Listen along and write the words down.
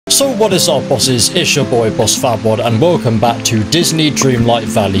So what is up, bosses? It's your boy Boss Fatwod, and welcome back to Disney Dreamlight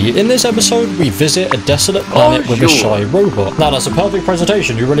Valley. In this episode, we visit a desolate planet with a shy robot. Now that's a perfect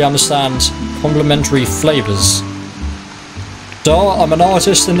presentation. You really understand complementary flavors. Duh, I'm an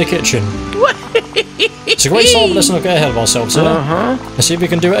artist in the kitchen. It's a great start, but let's not get ahead of ourselves here. Let's see if we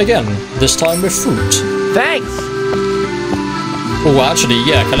can do it again. This time with fruit. Thanks. Oh, actually,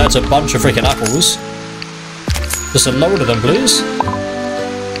 yeah, collect a bunch of freaking apples. Just a load of them, please.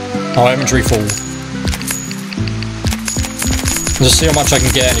 Oh, inventory full. Just see how much I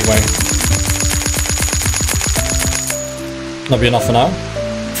can get anyway. That'll be enough for now.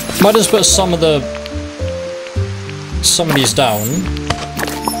 Might just put some of these down,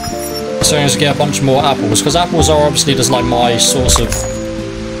 so I can just get a bunch more apples, because apples are obviously just like my source of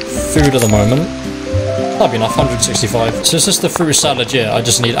food at the moment. That'll be enough. 165. So it's just the fruit salad. Yeah, I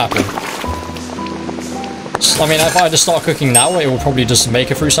just need apple. I mean, if I just start cooking now, it will probably just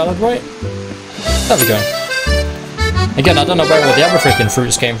make a fruit salad, right? There we go. Again, I don't know where all the other freaking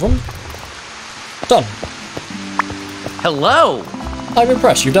fruits came from. Done. Hello. I'm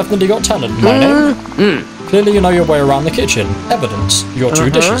impressed. You definitely got talent in my name. Clearly you know your way around the kitchen. Evidence. Your two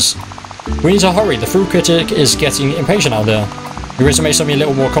dishes. We need to hurry. The fruit critic is getting impatient out there. You ready to make something a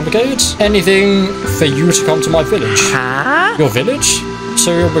little more complicated? Anything for you to come to my village? Huh? Your village?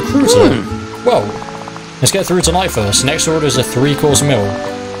 So you're a recruiter? Well, let's get through tonight first. Next order is a 3-course meal.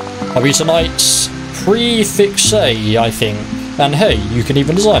 I'll be tonight's prefix A, I think. And hey, you can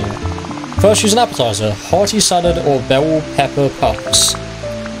even design it. First, use an appetizer. Hearty salad or bell pepper puffs.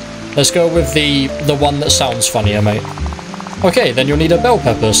 Let's go with the one that sounds funnier, mate. Okay, then you'll need a bell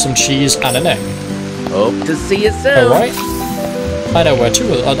pepper, some cheese, and an egg. Hope to see you soon. Alright. I know what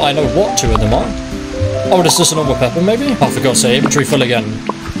 2 of them are. Oh, this is a normal pepper, maybe? Oh, for God's sake, inventory full again.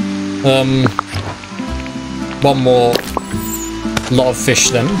 One more lot of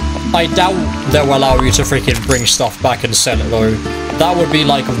fish then. I doubt they'll allow you to freaking bring stuff back and sell it though. That would be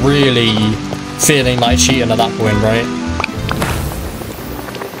like really feeling like cheating at that point, right?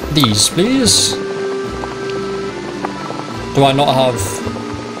 These, please. Do I not have...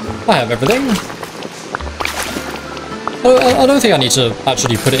 I have everything. Oh, I don't think I need to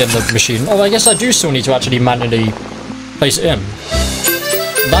actually put it in the machine. Oh, I guess I do still need to actually manually place it in.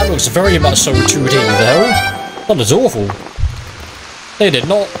 That looks very much so 2D, the hell? That is awful. They did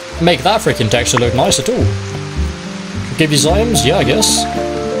not make that freaking texture look nice at all. Give you items? Yeah, I guess.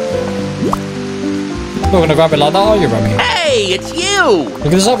 Not gonna grab it like that, are you, Remy? Hey, it's you! Look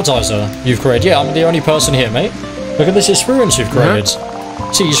at this appetizer you've created. Yeah, I'm the only person here, mate. Look at this experience you've created.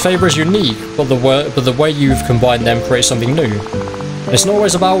 See, each flavour is unique, but the way you've combined them creates something new. It's not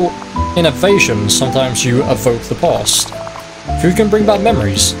always about innovation. Sometimes you evoke the past. Food can bring back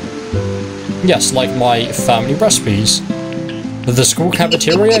memories. Yes, like my family recipes. The school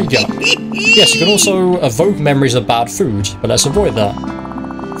cafeteria? Yeah. Yes, you can also evoke memories of bad food, but let's avoid that.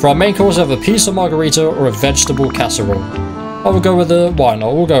 For our main course, we have a pizza margarita or a vegetable casserole. I will go with the... why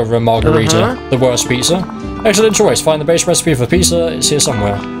not? We'll go with a margarita. The worst pizza. Excellent choice. Find the base recipe for pizza. It's here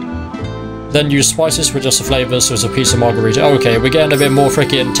somewhere. Then use spices for just the flavours, so it's a pizza margarita. Okay, we're getting a bit more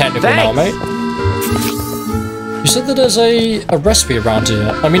freaking technical now, mate. You said that there's a recipe around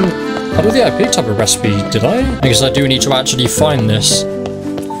here. I mean... I don't think I picked up a recipe, did I? Because I do need to actually find this.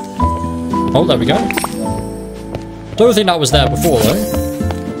 Oh, there we go. Don't think that was there before, though.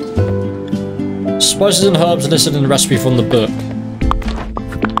 Spices and herbs listed in the recipe from the book.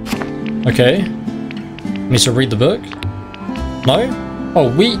 Okay. Need to read the book? No? Oh,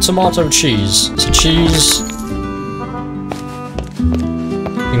 wheat, tomato, cheese. So cheese...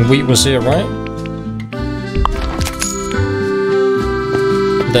 and wheat was here, right?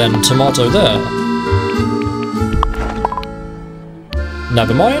 Then tomato there.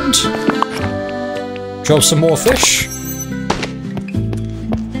 Never mind. Drop some more fish.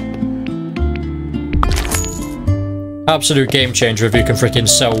 Absolute game changer if you can freaking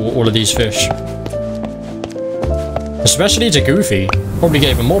sell all of these fish. Especially to Goofy. Probably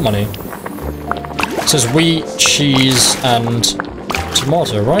gave him more money. It says wheat, cheese, and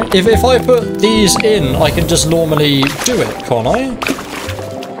tomato, right? If I put these in, I can just normally do it, can't I?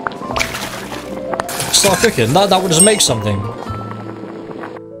 Start cooking. That would just make something.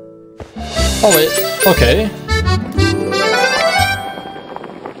 Oh wait, okay.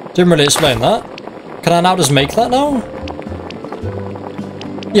 Didn't really explain that. Can I now just make that now?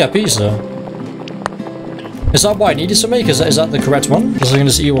 Yeah, pizza. Is that what I needed to make? Is that the correct one? Because I can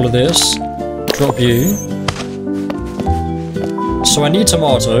just eat all of this. Drop you. So I need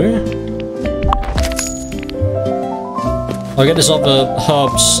tomato. I'll get this other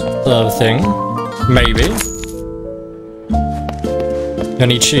herbs thing. Maybe. You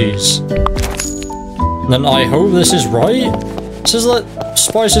need cheese. And then I hope this is right. It says that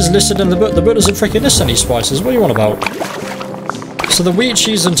spices listed in the book. The book doesn't freaking list any spices. What are you on about? So the wheat,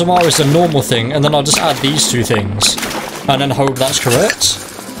 cheese, and tomato is the normal thing, and then I'll just add these two things. And then hope that's correct.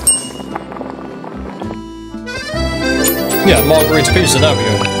 Yeah, margarita pizza, there we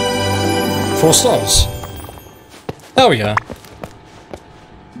go. 4 stars. There we go.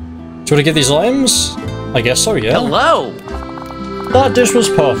 Do you want to give these items? I guess so, yeah. Hello! That dish was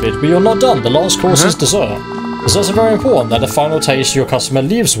perfect, but you're not done. The last course is dessert. Desserts are very important. They're the final taste your customer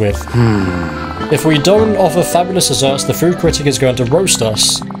leaves with. If we don't offer fabulous desserts, the food critic is going to roast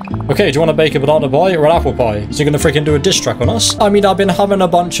us. Okay, do you want to bake a banana pie or an apple pie? Is he going to freaking do a diss track on us? I mean, I've been having a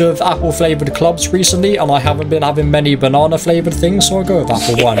bunch of apple-flavoured clubs recently, and I haven't been having many banana-flavoured things, so I'll go with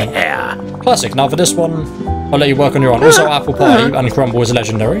apple. Why not? Classic. Now for this one, I'll let you work on your own. Also, apple pie and crumble is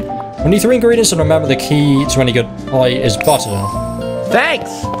legendary. We need 3 ingredients, and remember the key to any good pie is butter.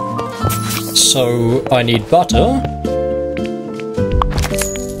 Thanks! So, I need butter.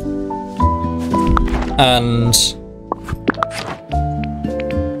 And...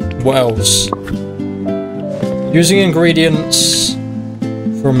 what else? Using ingredients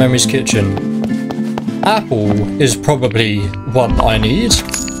from Memory's Kitchen. Apple is probably one I need.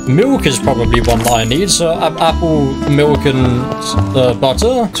 Milk is probably one that I need. So apple, milk, and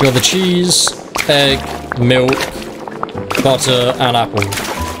butter. So we have the cheese, egg, milk, butter, and apple.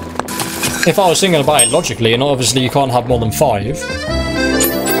 If I was thinking about it logically, and obviously you can't have more than 5.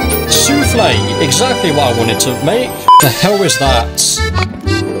 Souffle, exactly what I wanted to make. The hell is that?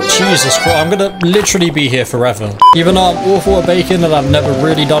 Jesus Christ, I'm gonna literally be here forever. Even though I'm awful at baking and I've never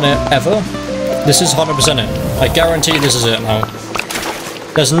really done it ever, this is 100% it. I guarantee this is it now.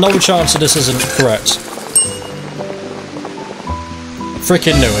 There's no chance that this isn't correct.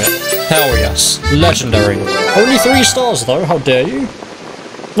 Freaking knew it. Hell yes. Legendary. Only 3 stars though, how dare you?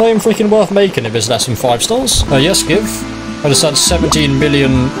 Not even freaking worth making if it's less than 5 stars. Yes, give. I just had 17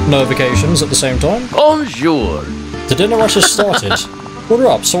 million notifications at the same time. Bonjour. The dinner rush has started. Order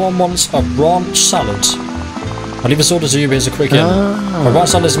up. Someone wants a ranch salad. I'll leave this order to you, but here's a quick in. A ranch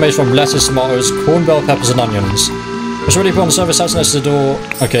salad is made from lettuce, tomatoes, corn, bell peppers, and onions. It's already put on the service that's next to the door.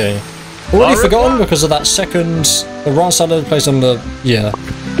 Okay. Already forgotten because of that second... the ranch salad placed on the... yeah.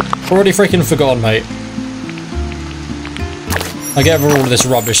 Already freaking forgotten, mate. I get over all of this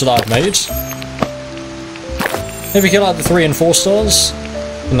rubbish that I've made. Maybe get like the 3 and 4 stars.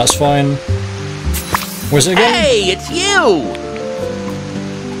 And that's fine. Where's it again? Hey, it's you!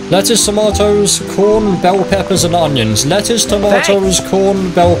 Lettuce, tomatoes, corn, bell peppers, and onions. Lettuce, tomatoes,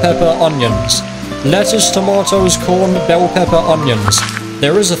 corn, bell pepper, onions. Lettuce, tomatoes, corn, bell pepper, onions.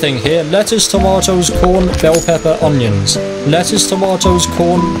 There is a thing here. Lettuce, tomatoes, corn, bell pepper, onions. Lettuce, tomatoes,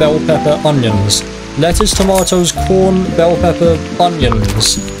 corn, bell pepper, onions. Lettuce, tomatoes, corn, bell pepper,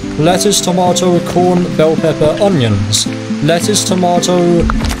 onions. Lettuce, tomato, corn, bell pepper, onions. Lettuce, tomato,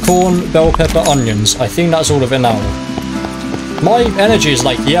 corn, bell pepper, onions. I think that's all of it now. My energy is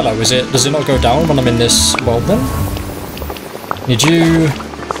like yellow, is it? Does it not go down when I'm in this world then? Need you...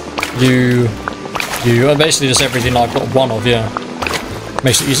 basically just everything I've got 1 of, yeah.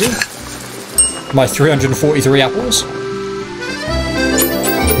 Makes it easy. My 343 apples.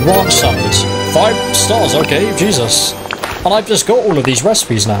 Ranch salad. 5 stars, okay, Jesus. And I've just got all of these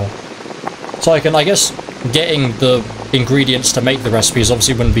recipes now. So I can, I guess, getting the ingredients to make the recipes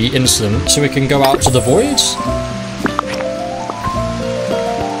obviously wouldn't be instant. So we can go out to the voids.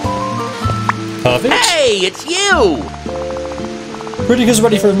 Perfect. Hey, it's you! Critic is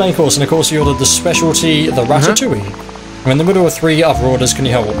ready for the main course, and of course you ordered the specialty, the ratatouille. I'm in the middle of 3 other orders, can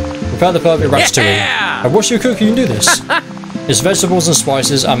you help? Prepare the perfect ratatouille. Yeah! And what's your cook, you can do this. It's vegetables and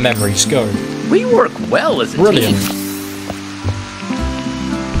spices and memories, go. We work well as a Brilliant. team.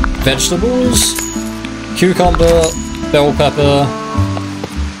 Vegetables, cucumber, bell pepper,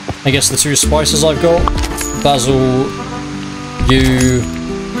 I guess the 2 spices I've got, basil,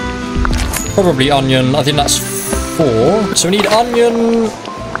 probably onion, I think that's 4. So we need onion,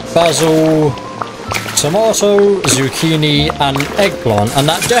 basil, tomato, zucchini, and eggplant, and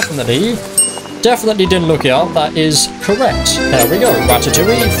that definitely didn't look it up, that is correct. There we go,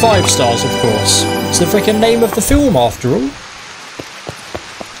 Ratatouille, 5 stars of course. It's the freaking name of the film after all.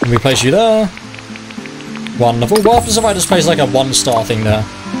 Let me place you there. Wonderful. What happens if I just place like a 1-star thing there?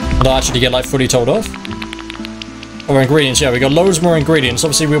 And I actually get like fully told off? Or ingredients, yeah, we got loads more ingredients.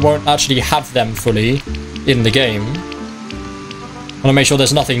 Obviously we won't actually have them fully in the game. I want to make sure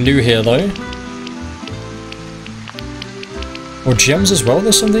there's nothing new here though. Or gems as well,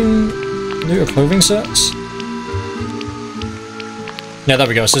 there's something new, or clothing sets. Yeah, there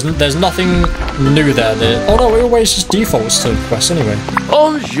we go. So there's nothing new there. Oh no, it always just defaults to quest anyway.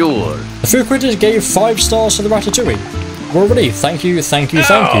 Bonjour. The food critic gave 5 stars to the ratatouille. Already, thank you, thank you,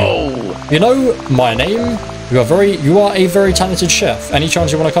 thank you. You know my name. You are a very talented chef. Any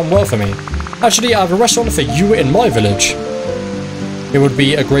chance you want to come work for me? Actually, I have a restaurant for you in my village. It would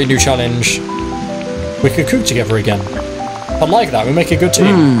be a great new challenge. We could cook together again. I like that. We make a good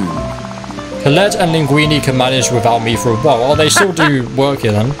team. Colette and Linguini can manage without me for a while. Oh, they still do work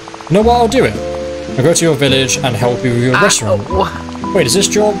here then. You know what? I'll do it. I'll go to your village and help you with your restaurant. Wait, does this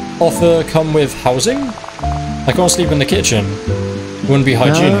job offer come with housing? I can't sleep in the kitchen. It wouldn't be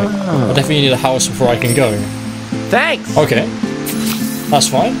hygienic. I definitely need a house before I can go. Thanks. Okay. That's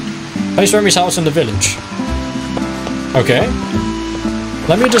fine. Place Remy's house in the village. Okay.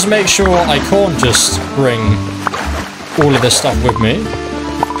 Let me just make sure I can't just bring all of this stuff with me.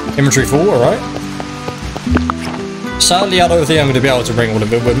 Inventory full, alright. Sadly, I don't think I'm going to be able to bring all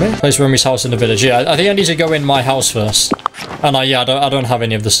of it with me. Place Remy's house in the village. Yeah, I think I need to go in my house first. And I don't have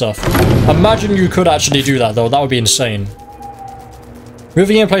any of the stuff. Imagine you could actually do that though. That would be insane.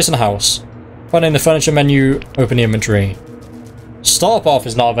 Moving in place in the house. Finding the furniture menu. Open the inventory. Star path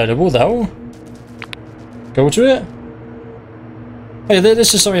is not available though. Go to it. Hey,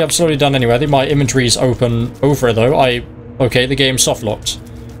 this is something I've slowly done anyway. I think my inventory is open over it though. Okay, the game soft locked.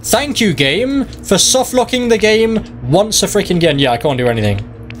 Thank you, game, for soft locking the game once a freaking again. Yeah, I can't do anything.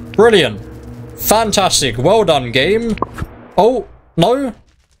 Brilliant. Fantastic. Well done, game. Oh, no.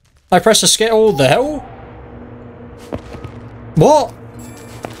 I pressed escape. Oh, the hell? What?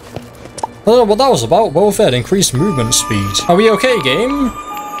 I don't know what that was about. Well fed, increased movement speed. Are we okay, game?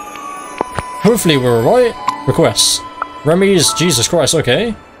 Hopefully we're alright. Requests. Remy's, Jesus Christ,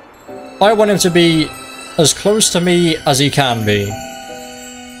 okay. I want him to be as close to me as he can be.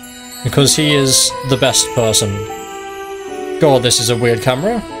 Because he is the best person. God, this is a weird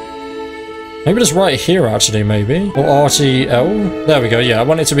camera. Maybe just right here, actually, maybe. Or RTL. There we go, yeah, I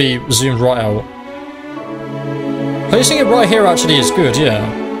want it to be zoomed right out. Placing it right here, actually, is good, yeah.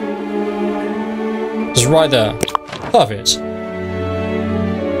 Just right there. Perfect.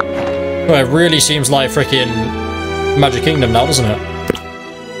 Well, it really seems like freaking Magic Kingdom now, doesn't it?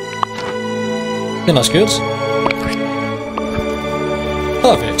 I think that's good.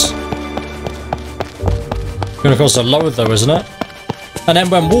 Perfect. Gonna cause a load though, isn't it? And then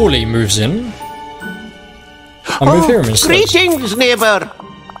when Wally moves in, I'll move here instead. Greetings, neighbour.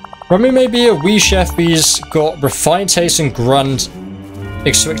 Remy may be a wee chef, but he's got refined taste and grand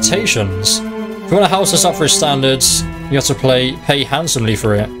expectations. If you want a house that's up for his standards, you have to pay handsomely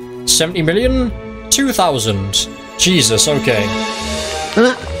for it. 70 million? 2,000. Jesus, okay.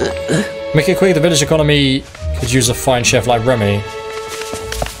 Make it quick, the village economy could use a fine chef like Remy.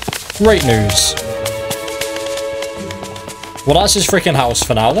 Great news. Well, that's his freaking house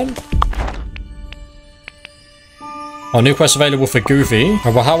for now, then. Oh, new quest available for Goofy.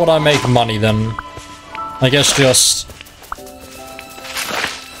 Oh, well, how would I make money, then? I guess just...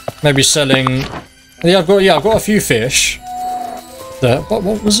 maybe selling... Yeah, I've got a few fish. What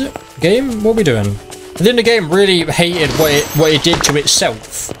was it? Game? What are we doing? I think the game really hated what it did to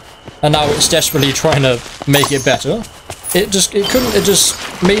itself. And now it's desperately trying to make it better. It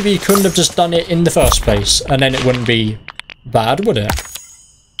maybe couldn't have just done it in the first place. And then it wouldn't be... bad, would it?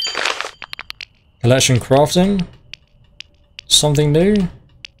 Collection crafting. Something new.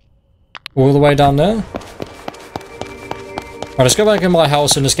 All the way down there. Alright, let's go back in my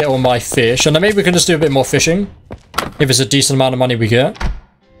house and just get all my fish. And then maybe we can just do a bit more fishing. If it's a decent amount of money we get.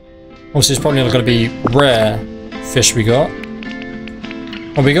 Obviously, it's probably not going to be rare fish we got.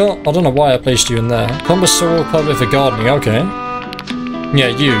 Oh, we got... I don't know why I placed you in there. Compass soil public for gardening. Okay. Yeah,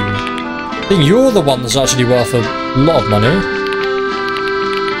 you. I think you're the one that's actually worth a lot of money.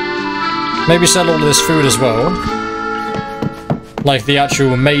 Maybe sell all of this food as well. Like the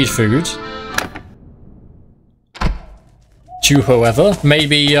actual made food. To whoever.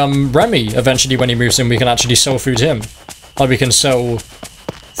 Maybe Remy, eventually when he moves in, we can actually sell food to him. Like we can sell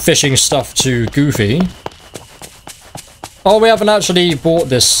fishing stuff to Goofy. Oh, we haven't actually bought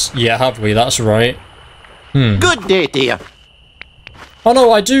this yet, have we? That's right. Good day, dear. Oh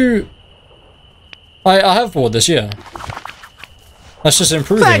no, I do... I have bought this, yeah. That's just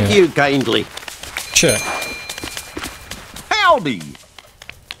improving it. Thank you kindly. Sure. Howdy.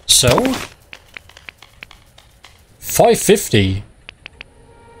 So? 550.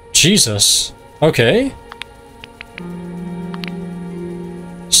 Jesus. Okay.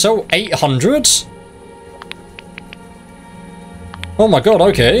 So 800? Oh my god,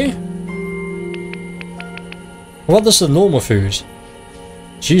 okay. What is the normal food?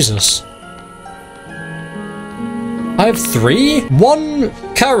 Jesus. I have 3?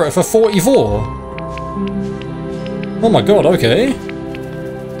 1 carrot for 44. Oh my god, okay.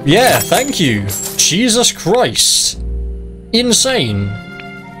 Yeah, thank you. Jesus Christ. Insane.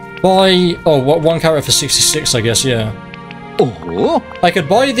 Buy... Oh, what? 1 carrot for 66, I guess, yeah. Oh. I could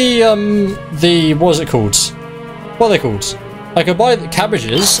buy the... What is it called? What are they called? I could buy the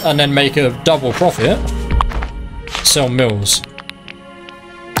cabbages and then make a double profit. Sell mills.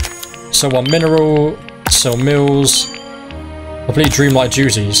 Sell 1 mineral. Sell mills. Complete Dreamlight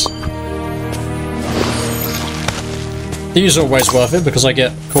duties. These are always worth it because I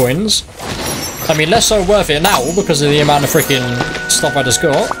get coins. I mean, less so worth it now because of the amount of freaking stuff I just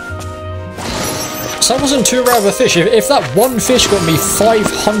got. So that wasn't too rare of a fish. If that 1 fish got me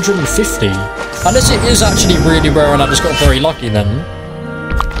 550, unless it is actually really rare and I just got very lucky then.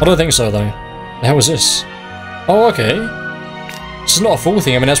 I don't think so though. The hell is this? Oh, okay. This is not a full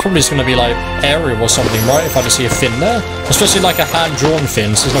thing. I mean, that's probably just going to be like aerial or something, right? If I just see a fin there. Especially like a hand-drawn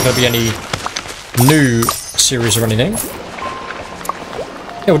fin, so there's not going to be any new series or anything.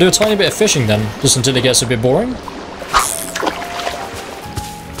 Yeah, we'll do a tiny bit of fishing then, just until it gets a bit boring.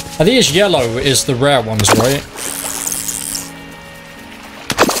 I think it's yellow is the rare ones, right?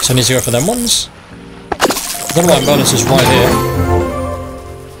 So I need to go for them ones. I don't know why bonus is right here.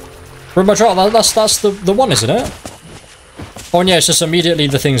 Pretty much right, that's the one, isn't it? Oh, and yeah, it's just immediately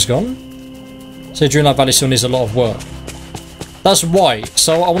the thing's gone. So Dreamlight Valley still needs a lot of work. That's white,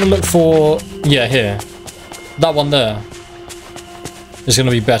 so I want to look for... Yeah, here. That one there is going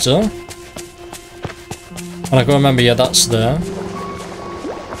to be better. And I can remember, yeah, that's there.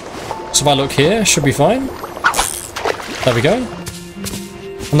 So if I look here, should be fine. There we go.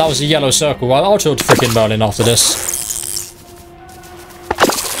 And that was a yellow circle. I'll tilt freaking Merlin after this.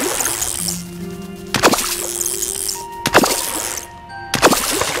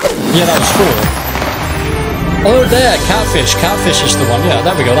 Yeah, that was 4. Oh, there, catfish. Catfish is the one. Yeah,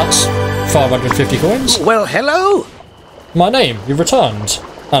 there we go. That's 550 coins. Well, hello. My name, you returned.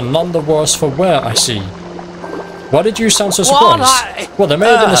 And none the worse for wear, I see. Why did you sound so surprised? Well, there may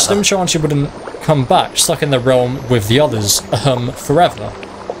have been a slim chance you wouldn't come back, stuck in the realm with the others, forever.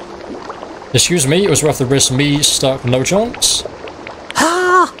 Excuse me, it was worth the risk, me stuck, no chance?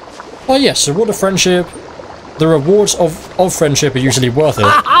 Oh yes, reward of friendship. The rewards of friendship are usually worth it.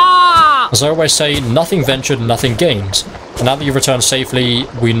 As I always say, nothing ventured, nothing gained. And now that you've returned safely,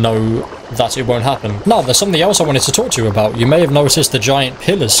 we know that it won't happen. Now, there's something else I wanted to talk to you about. You may have noticed the giant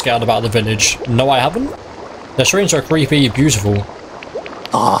pillars scattered about the village. No, I haven't. They're strange or creepy, beautiful.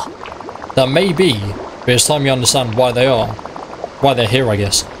 That may be, but it's time you understand why they are. Why they're here, I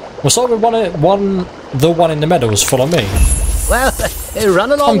guess. We'll start with the one in the meadows. Follow me. Well,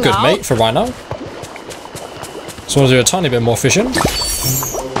 run along. I'm good, now. mate, for right now. So I'll do a tiny bit more fishing.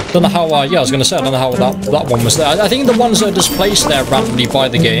 Don't know how, yeah, I was going to say, I don't know how that one was there. I think the ones that are just placed there randomly by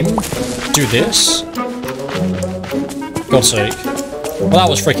the game do this. God's sake. Well, that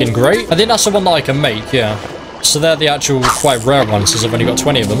was freaking great. I think that's the one that I can make, yeah. So they're the actual quite rare ones, since I've only got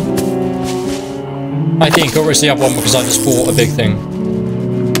 20 of them. I think, or it's the other one because I just bought a big thing.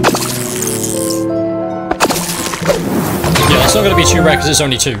 Yeah, it's not going to be too rare because it's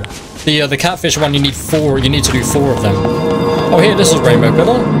only 2. The catfish one, you need 4. You need to do 4 of them. Oh, here, this is rainbow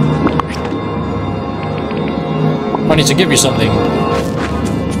pillar. I need to give you something.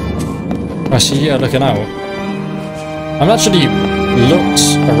 I see, yeah, looking out. I've actually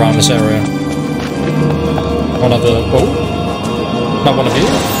looked around this area. One of the... Oh. Not one of you.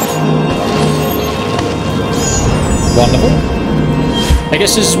 Wonderful. I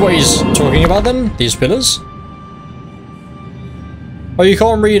guess this is what he's talking about then, these pillars. Oh, you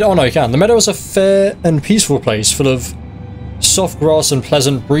can't read... Oh, no, you can. The meadow is a fair and peaceful place full of soft grass and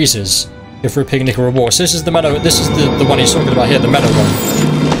pleasant breezes. If for a picnic or a walk. So this is the meadow... This is the one he's talking about here, the meadow one.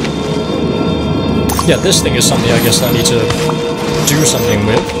 Yeah, this thing is something I guess I need to do something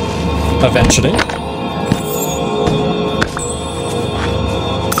with. Eventually.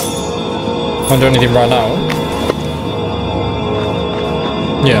 Can't do anything right now.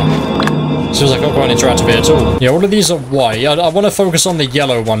 Yeah. Seems like I'm quite interactive here at all. Yeah, all of these are white. I want to focus on the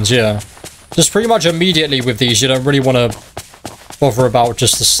yellow ones, yeah. Just pretty much immediately with these, you don't really want to bother about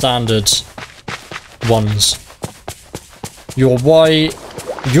just the standard ones. You're white.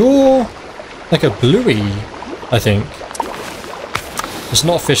 You're like a bluey, I think. It's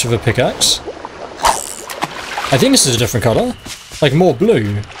not a fish with a pickaxe. I think this is a different colour. Like more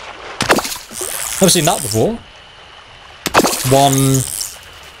blue. Never seen that before. 1,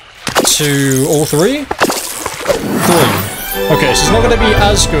 2, all 3? 3. Okay, so it's not going to be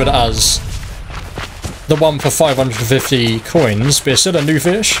as good as the one for 550 coins, but it's still a new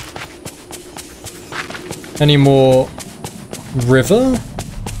fish. Any more river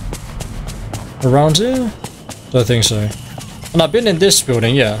around here? Don't think so. And I've been in this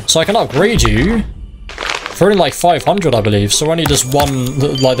building, yeah. So I can upgrade you for only like 500, I believe. So only just one,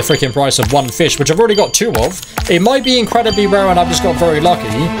 like the freaking price of one fish, which I've already got 2 of. It might be incredibly rare and I've just got very lucky.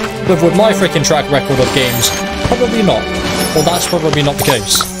 But with my freaking track record of games, probably not. Well, that's probably not the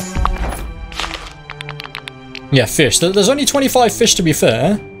case. Yeah, fish. There's only 25 fish to be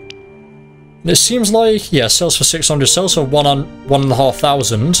fair. It seems like, yeah, sells for 600, sells for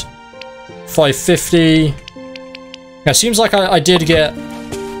 1,500. 550. Yeah, it seems like I did get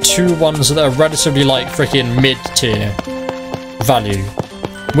 2 ones that are relatively like freaking mid-tier value.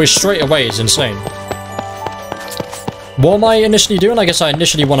 Which straight away is insane. What am I initially doing? I guess I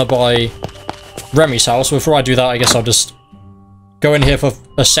initially want to buy Remy's house. Before I do that, I guess I'll just go in here for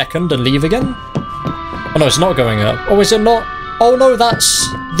a second and leave again. Oh no, it's not going up. Oh, is it not? Oh no, that's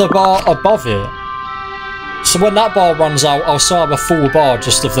the bar above it. So when that bar runs out, I'll start have a full bar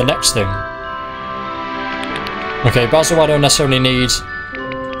just of the next thing. Okay, basil I don't necessarily need.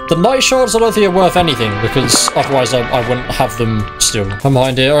 The night shards I don't think are worth anything, because otherwise I wouldn't have them still. I'm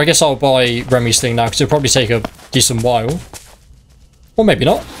behind here, or I guess I'll buy Remy's thing now, because it'll probably take a decent while. Or maybe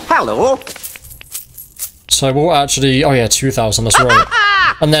not. Hello. So we'll actually... Oh yeah, 2,000, that's right.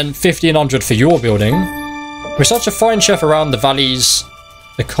 And then 1,500 for your building. We're such a fine chef around the valley's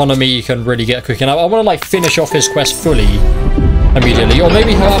economy can really get cooking up. I want to like finish off his quest fully immediately. Or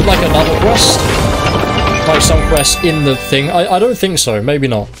maybe he'll have like another quest. Like some quest in the thing. I don't think so. Maybe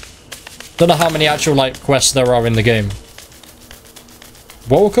not. Don't know how many actual like quests there are in the game.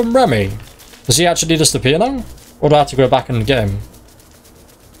 Welcome Remy. Does he actually disappear now? Or do I have to go back and get him?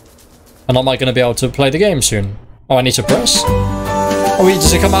 And am I going to be able to play the game soon? Oh, I need to press? Oh,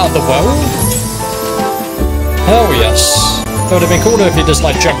 does it come out of the well? Hell yes. It would have been cooler if he just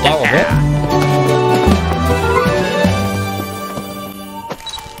like jumped out of it.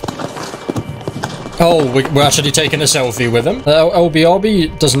 Oh, we're actually taking a selfie with him.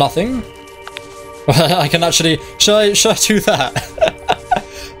 LBRB does nothing. I can actually... Should I do that?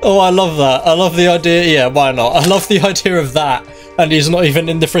 Oh, I love that. I love the idea. Yeah, why not? I love the idea of that. And he's not even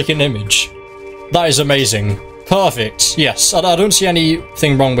in the freaking image. That is amazing. Perfect. Yes, I don't see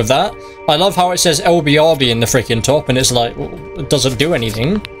anything wrong with that. I love how it says LBRB in the freaking top, and it's like, well, it doesn't do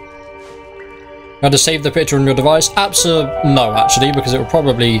anything. Got to save the picture on your device? No, actually, because it will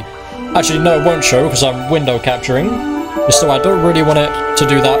probably... Actually, no, it won't show, because I'm window capturing. So I don't really want it to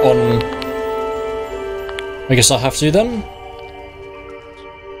do that on... I guess I have to then.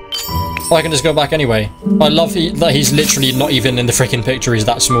 Oh, I can just go back anyway. I love that he's literally not even in the freaking picture, he's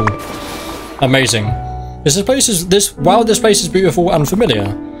that small. Amazing. This place is wow, this place is beautiful and familiar.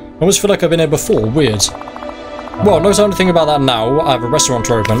 I almost feel like I've been here before. Weird. Well, no time to think about that now. I have a restaurant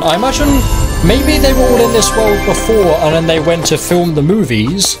to open. I imagine maybe they were all in this world before and then they went to film the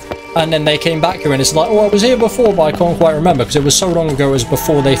movies and then they came back here and it's like, oh, I was here before but I can't quite remember because it was so long ago it was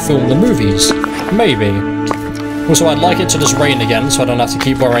before they filmed the movies. Maybe. Also, I'd like it to just rain again so I don't have to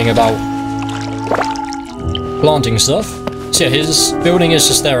keep worrying about planting stuff. So yeah, his building is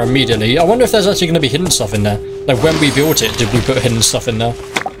just there immediately. I wonder if there's actually going to be hidden stuff in there. Like when we built it, did we put hidden stuff in there?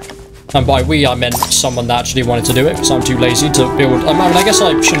 And by we, I meant someone that actually wanted to do it, because I'm too lazy to build. I mean, I guess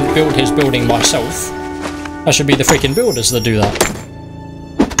I shouldn't build his building myself. That should be the freaking builders that do that.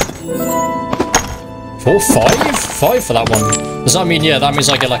 4, 5? 5 for that one. Does that mean, yeah, that means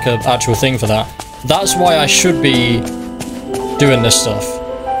I get like an actual thing for that. That's why I should be doing this stuff.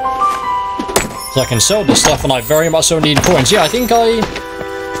 So I can sell this stuff and I very much so need coins. Yeah, I think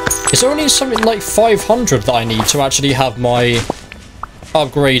it's only something like 500 that I need to actually have my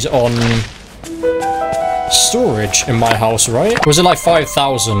upgrade on storage in my house, right? Was it like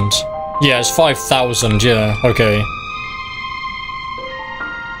 5,000? Yeah, it's 5,000, yeah, okay.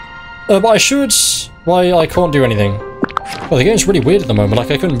 But I should... Why, I can't do anything. Well, the game's really weird at the moment,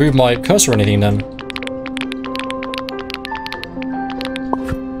 like I couldn't move my cursor or anything then.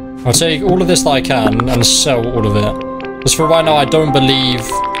 I'll take all of this that I can and sell all of it. Because for right now, I don't believe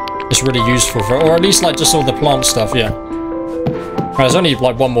it's really useful for... Or at least, like, just all the plant stuff, yeah. Right, there's only,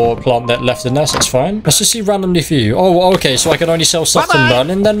 like, one more plant left in there, so that's fine. Let's just see randomly for you. Oh, okay, so I can only sell stuff to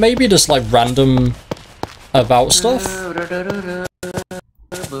Merlin then, maybe? Just, like, random about stuff?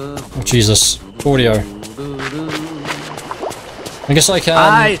 Oh, Jesus. Audio. I guess I can...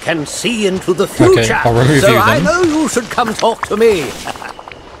 I can see into the future, okay, I'll remove so you then. I know you should come talk to me.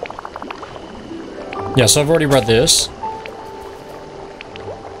 Yeah, so I've already read this.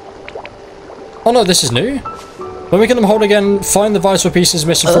 Oh no, this is new. When we get them whole again, find the vital pieces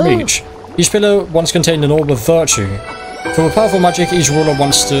missing from each. Each pillar once contained an orb of virtue. For a powerful magic, each ruler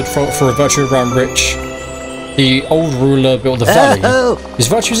once stood for a virtue realm rich The old ruler built the valley. His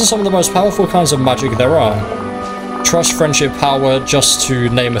virtues are some of the most powerful kinds of magic there are. Trust, friendship, power, just to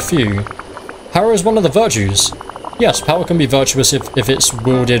name a few. Power is one of the virtues. Yes, power can be virtuous if it's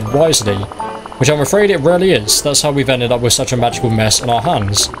wielded wisely, which I'm afraid it rarely is. That's how we've ended up with such a magical mess in our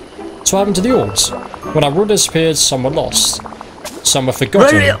hands. So what happened to the orbs? When our rule disappeared, some were lost. Some were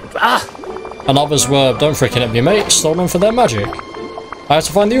forgotten. And others were, don't freaking at me mate, stolen for their magic. I had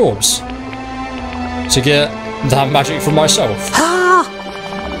to find the orbs. To get that magic for myself.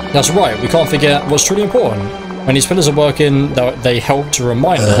 That's right, we can't forget what's truly important. When these pillars are working, they help to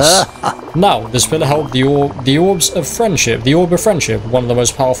remind us. Now, this pillar helped the orbs of friendship. The orb of friendship, one of the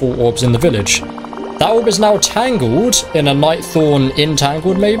most powerful orbs in the village. That orb is now tangled in a night thorn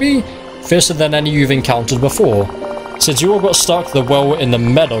entangled, maybe? Fiercer than any you've encountered before. Since you all got stuck, the well in the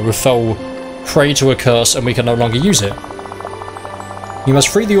meadow fell prey to a curse and we can no longer use it. You must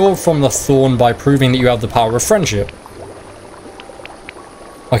free the orb from the thorn by proving that you have the power of friendship.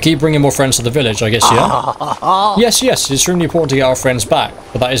 I keep bringing more friends to the village, I guess, yeah? Yes, it's extremely important to get our friends back,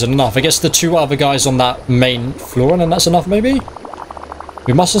 but that isn't enough. I guess the 2 other guys on that main floor, and then that's enough, maybe?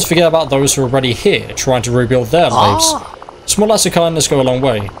 We mustn't forget about those who are already here, trying to rebuild their lives. Small acts of kindness go a long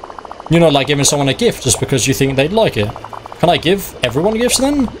way. You know, like giving someone a gift just because you think they'd like it. Can I give everyone gifts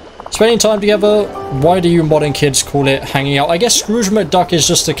then? Spending time together, why do you modern kids call it hanging out? I guess Scrooge McDuck is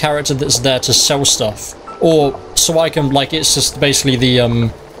just a character that's there to sell stuff. Or, so I can, like, it's just basically the,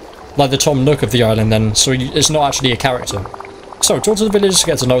 like the Tom Nook of the island then, so it's not actually a character. So, talk to the villagers to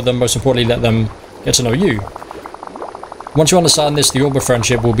get to know them, most importantly, let them get to know you. Once you understand this, the orb of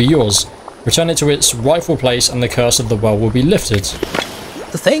friendship will be yours. Return it to its rightful place and the curse of the well will be lifted.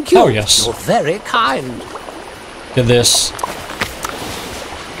 Thank you. Oh, yes. You're very kind. Get this.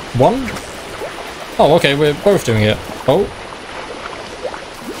 1. Oh, okay, we're both doing it. Oh.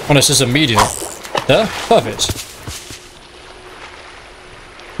 Oh, this is immediate. There, perfect.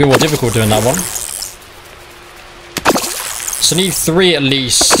 Be more difficult doing that one. So need 3 at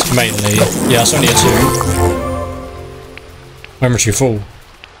least, mainly. Yeah, it's only a 2. Memory full.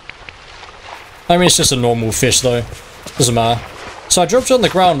 I mean, it's just a normal fish, though. Doesn't matter. So I dropped it on the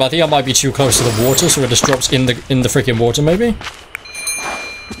ground, but I think I might be too close to the water, so it just drops in the freaking water, maybe.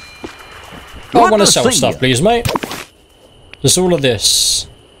 I want to sell stuff, please, mate. Just all of this.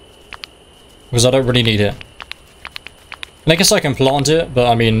 Because I don't really need it. And I guess I can plant it, but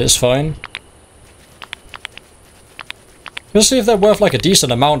I mean, it's fine. Let's see if they're worth like a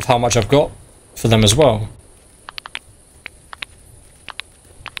decent amount of how much I've got for them as well.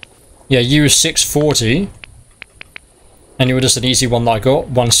 Yeah, you 640. And you were just an easy one that I got.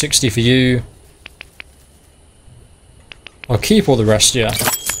 160 for you. I'll keep all the rest, yeah.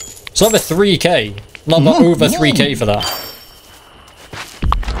 So over 3k. Not over 3k for that.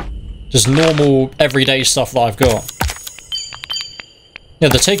 Just normal, everyday stuff that I've got. Yeah,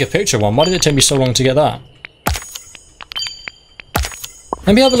 the take a picture one. Why did it take me so long to get that?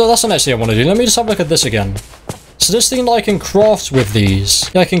 Let me have a look. That's the next thing I want to do. Let me just have a look at this again. So this thing that I can craft with these.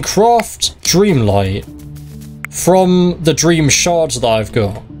 Yeah, I can craft Dreamlight from the dream shards that I've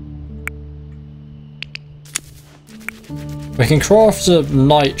got. We can craft a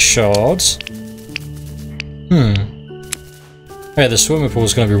night shard. Yeah, the swimming pool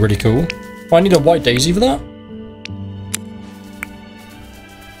is going to be really cool. Oh, I need a white daisy for that?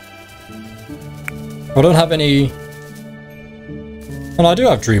 I don't have any... And I do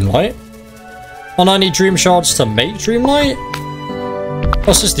have Dreamlight. And I need dream shards to make Dreamlight?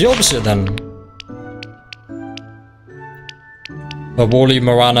 That's just the opposite then. A Wally,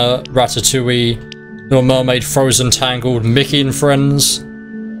 Moana, Ratatouille, Little Mermaid, Frozen, Tangled, Mickey and Friends.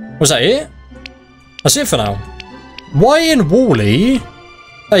 Was that it? That's it for now. Why in Wall-E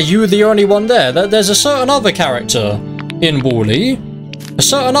are you the only one there? There's a certain other character in Wall-E. A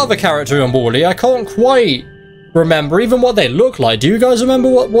certain other character in Wall-E. I can't quite remember even what they look like. Do you guys remember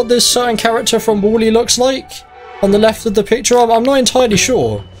what this certain character from Wall-E looks like? On the left of the picture? I'm not entirely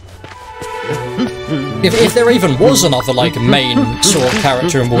sure. If there even was another, like, main sort of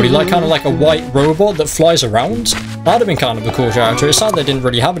character in Wall-E, like, kind of like a white robot that flies around, that'd have been kind of a cool character. It's sad they didn't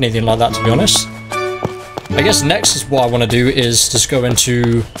really have anything like that, to be honest. I guess next is what I want to do is just go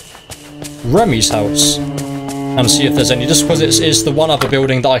into Remy's house and see if there's any, just because it's the one other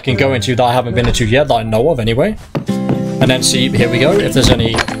building that I can go into that I haven't been into yet, that I know of anyway. And then see, here we go, if there's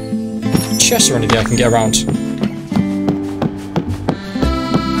any chests or anything I can get around.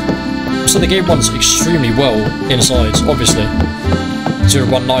 So the game runs extremely well inside, obviously. So it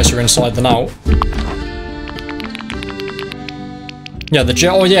run nicer inside than out. Yeah,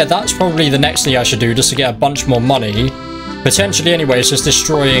 oh yeah, that's probably the next thing I should do, just to get a bunch more money. Potentially anyway, it's just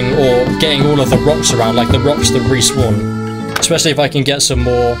destroying or getting all of the rocks around, like the rocks that respawn. Especially if I can get some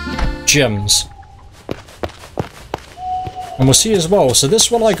more gems. And we'll see as well. So this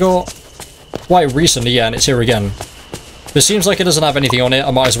one I got quite recently, yeah, and it's here again. It seems like it doesn't have anything on it.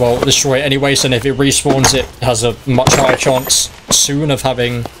 I might as well destroy it anyway, so if it respawns, it has a much higher chance soon of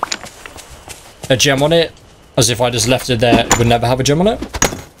having a gem on it. As if I just left it there, it would never have a gem on it.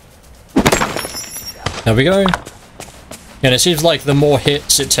 There we go. And it seems like the more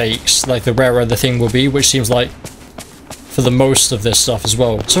hits it takes, like the rarer the thing will be, which seems like for the most of this stuff as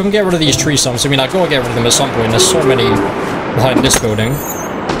well. So I can get rid of these tree stumps. I mean, I've got to get rid of them at some point. There's so many behind this building.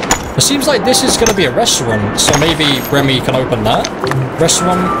 It seems like this is going to be a restaurant, so maybe Remy can open that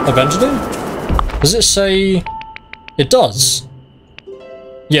restaurant eventually. Does it say... It does.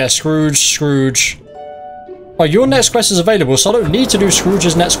 Yeah, Scrooge. Oh, your next quest is available, so I don't need to do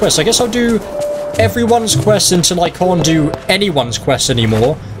Scrooge's next quest. I guess I'll do everyone's quest until I can't do anyone's quest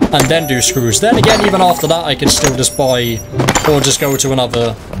anymore, and then do Scrooge. Then again, even after that, I can still just buy or just go to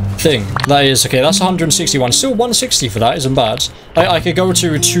another thing. That is, okay, that's 161. Still 160 for that, isn't bad. I could go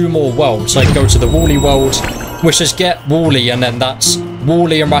to 2 more worlds. I could go to the Wooly world, which is get Wooly, and then that's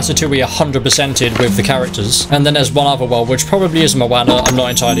Wooly and Ratatouille 100%ed with the characters. And then there's one other world, which probably is Moana, I'm not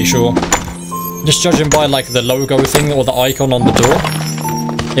entirely sure. Just judging by, like, the logo thing or the icon on the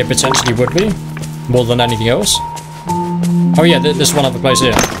door, it potentially would be, more than anything else. Oh yeah, this one other place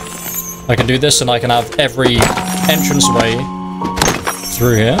here. I can do this, and I can have every entranceway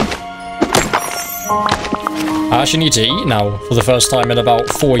through here. I actually need to eat now for the first time in about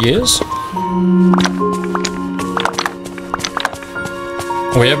 4 years.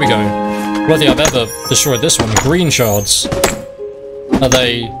 Oh, here we go. I don't think I've ever destroyed this one. Green shards. Are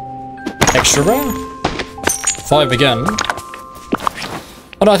they extra rare? 5 again.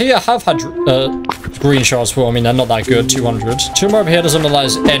 Oh no, I think I have had green shards before. I mean, they're not that good. 200. 2 more over here doesn't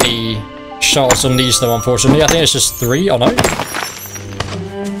realize any shards on these though, unfortunately. I think it's just 3. Oh no.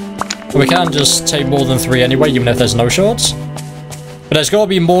 We can just take more than 3 anyway, even if there's no shards. But there's got to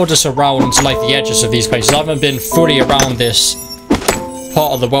be more just around, like, the edges of these places. I haven't been fully around this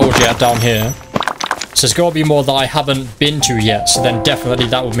part of the world yet down here. So there's got to be more that I haven't been to yet. So then definitely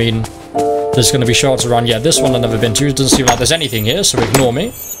that would mean there's going to be shards around. Yeah, this one I've never been to. It doesn't seem like there's anything here, so ignore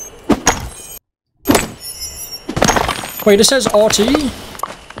me. Wait, it says RT?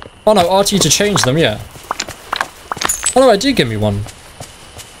 Oh no, RT to change them, yeah. Oh no, it did give me one.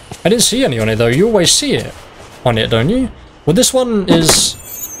 I didn't see any on it though. You always see it on it, don't you? Well, this one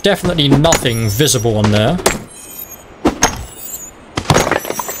is definitely nothing visible on there.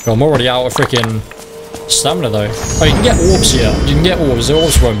 Oh, I'm already out of freaking stamina though. Oh, you can get orbs here. You can get orbs. The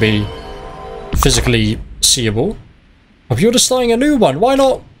orbs won't be physically seeable. Oh, you're just starting a new one. Why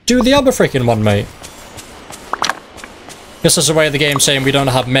not do the other freaking one, mate? Guess that's the way of the game saying we don't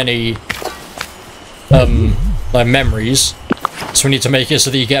have many like memories. So we need to make it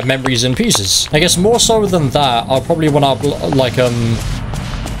so that you get memories in pieces. I guess more so than that, I'll probably want to, like,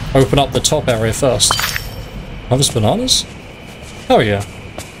 open up the top area first. Harvest bananas? Oh, yeah.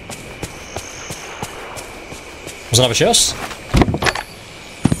 There's another chest.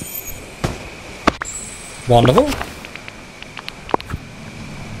 Wonderful.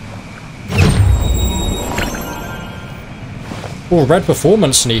 Oh, red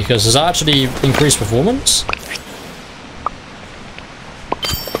performance sneakers. Does that actually increase performance?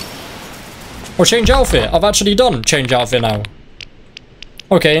 Or change outfit. I've actually done change outfit now.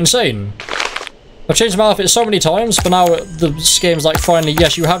 Okay, insane. I've changed my outfit so many times, but now the game's like, finally,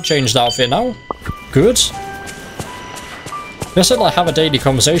 yes, you have changed outfit now. Good. I said, like, have a daily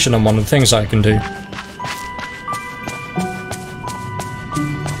conversation on one of the things I can do.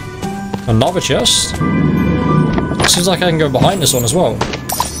 Another chest. Seems like I can go behind this one as well.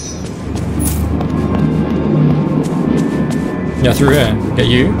 Yeah, through here. Get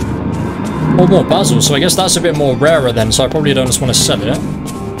you. Or more basil, so I guess that's a bit more rarer then, so I probably don't just want to sell it.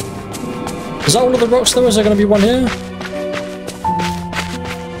 Is that all of the rocks though? Is there going to be one here? I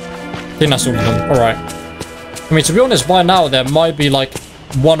think that's all of them. Alright. I mean, to be honest, by now there might be like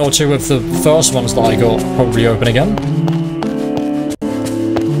 1 or 2 of the first ones that I got probably open again.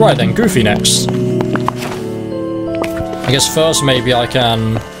 Right then, Goofy next. I guess first maybe I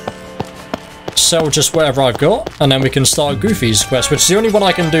can sell just whatever I've got, and then we can start Goofy's quest, which is the only one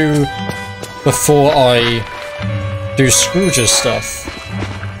I can do before I do Scrooge's stuff.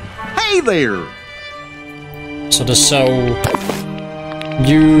 Hey there! So to sell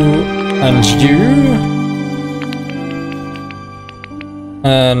you and you,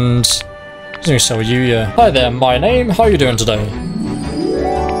 and I'm gonna sell you, yeah. Hi there, my name. How are you doing today?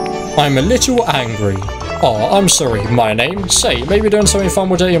 I'm a little angry. Oh, I'm sorry, my name. Say, maybe doing something fun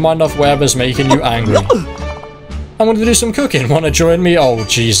will take your mind off whatever's making you angry. I'm going to do some cooking. Want to join me? Oh,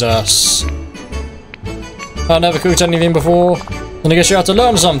 Jesus. I've never cooked anything before. Then I guess you have to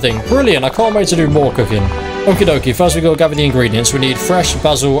learn something. Brilliant, I can't wait to do more cooking. Okie dokie, first we gotta gather the ingredients. We need fresh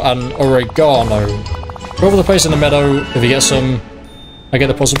basil and oregano. Go over the place in the meadow. If you get some, I get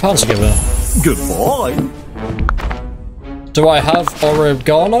the pots and pans together. Goodbye. Do I have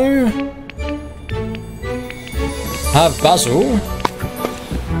oregano? I have basil.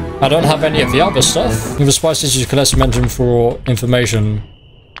 I don't have any of the other stuff. Give the spices you collect mention for information.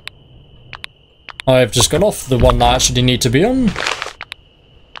 I've just gone off the one that I actually need to be on.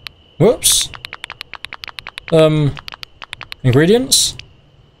 Whoops. Ingredients?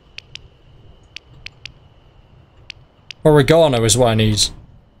 Oregano is what I need.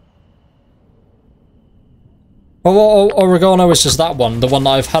 Oh, oregano is just that one, the one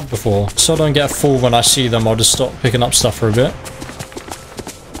that I've had before. So I don't get full when I see them, I'll just stop picking up stuff for a bit.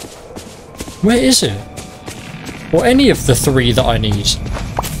 Where is it? Or any of the three that I need.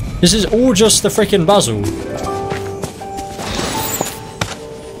 This is all just the freaking basil.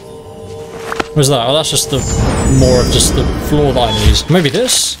 What's that? Oh, that's just the more of just the floor that I need. Maybe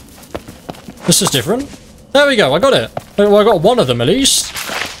this? This is different. There we go, I got it. Well, I got one of them at least.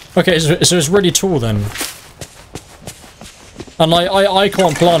 Okay, so it's really tall then. And I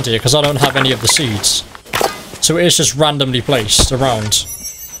can't plant it because I don't have any of the seeds. So it is just randomly placed around.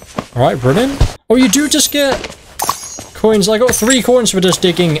 Alright, brilliant. Oh, you do just get coins. I got 3 coins for just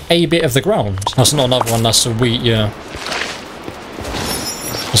digging a bit of the ground. That's not another one, that's the wheat, yeah.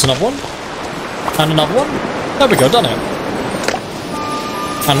 That's another one. And another one. There we go, done it.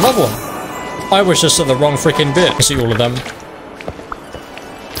 And another one. I was just at the wrong freaking bit. I see all of them.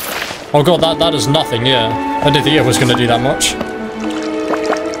 Oh god, that is nothing, yeah. I didn't think it was going to do that much.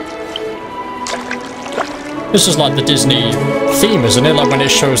 This is like the Disney theme, isn't it? Like when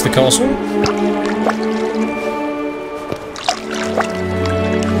it shows the castle.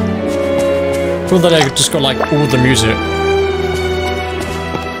 Cool that they just got like all the music.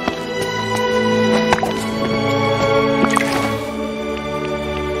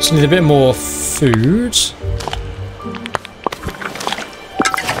 Just need a bit more food.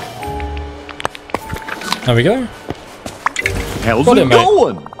 There we go. How's Got it it, mate.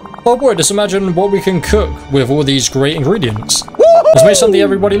 going? Oh boy, just imagine what we can cook with all these great ingredients. Let's make something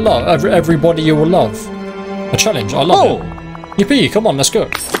everybody love. Everybody you will love. A challenge. I love it. Yippee! Come on, let's go.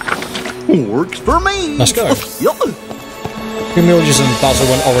 Works for me. Let's go. Yep. Give me all using basil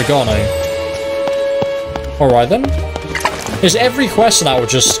and oregano. Alright then. Is every quest now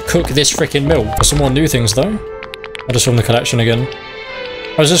just cook this freaking meal? There's some more new things though. I just from the collection again.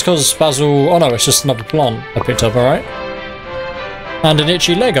 Oh, is this because basil... Oh no, it's just another plant I picked up, alright. And an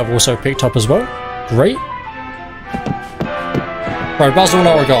itchy leg I've also picked up as well. Great. Right, basil and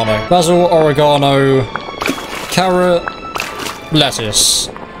oregano. Basil, oregano, carrot, lettuce.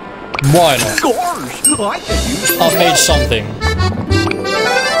 Why not? Gosh, I've made something.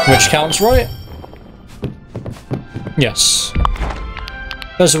 Which counts, right? Yes.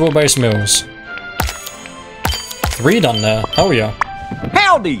 Vegetable-based meals. 3 done there. Oh yeah.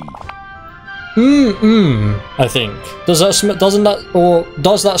 Howdy. I think. Does that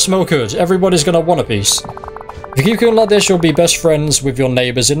smell good? Everybody's gonna want a piece. If you keep cooking like this, you'll be best friends with your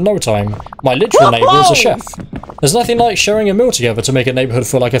neighbours in no time. My literal neighbour is a chef. There's nothing like sharing a meal together to make a neighbourhood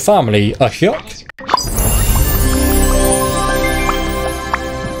feel like a family. A yuck.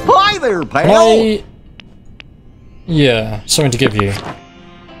 Hi there, pal. Yeah, something to give you.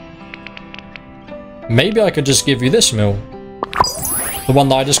 Maybe I could just give you this meal. The one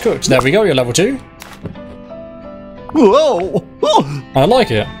that I just cooked. There we go, you're level 2. Whoa. I like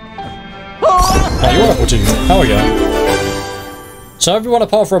it. Oh, you're level 2. Hell yeah. So everyone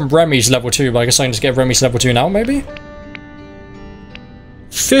apart from Remy's level 2, but I guess I can just get Remy's level 2 now, maybe?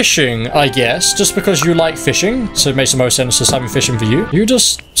 Fishing, I guess. Just because you like fishing, so it makes the most sense just having fishing for you. You're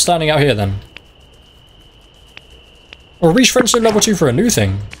just standing out here then. Or reach friendship level 2 for a new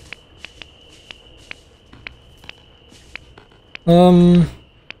thing. Don't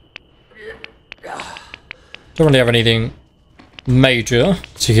really have anything major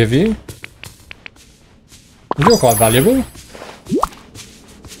to give you. You're quite valuable.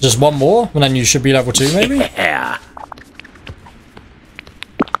 Just one more, and then you should be level 2, maybe? Yeah.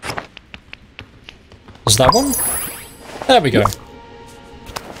 Is that one? There we go.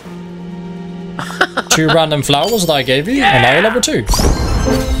 2 random flowers that I gave you, and now you're level 2.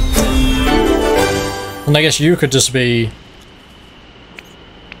 And I guess you could just be...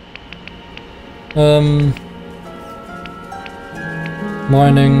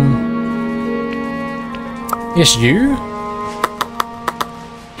 mining. Yes, you?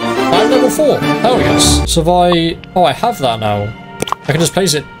 I'm level 4. Hell yes. So if I... Oh, I have that now. I can just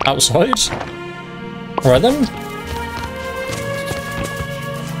place it outside. Alright then.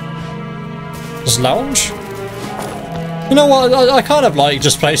 Just lounge. You know what, I kind of like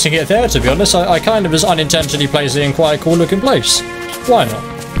just placing it there, to be honest. I kind of just unintentionally place it in quite a cool looking place. Why not?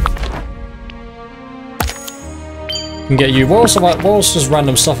 Can get you. What else just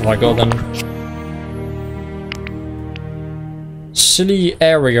random stuff have I got then? Silly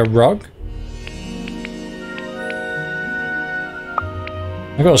area rug.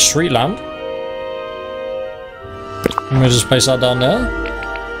 I got a street lamp. I'm gonna just place that down there.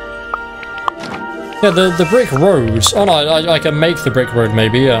 Yeah, the brick road. Oh no, I can make the brick road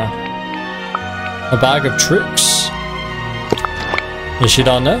maybe, yeah. A bag of tricks. Is she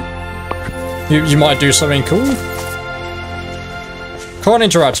down there? You might do something cool. Can't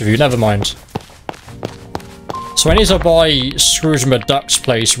interact with you, never mind. So I need to buy Scrooge McDuck's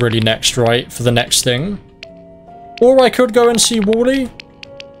place really next, right? For the next thing. Or I could go and see Wally.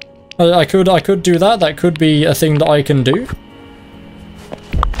 I could do that. That could be a thing that I can do.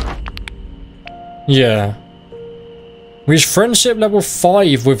 Yeah. Reach friendship level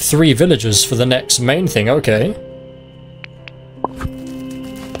 5 with 3 villagers for the next main thing. Okay.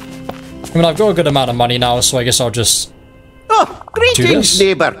 I mean, I've got a good amount of money now, so I guess I'll just... Oh, greetings,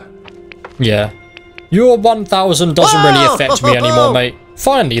 neighbour. Yeah. Your 1,000 doesn't really affect me anymore, mate.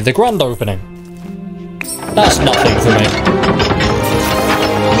 Finally, the grand opening. That's nothing for me.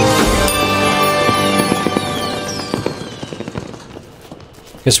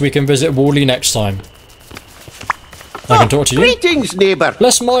 Guess we can visit Wally next time. I can talk to you. Greetings, neighbour.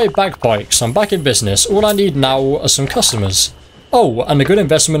 Bless my bagpipes. I'm back in business. All I need now are some customers. Oh, and a good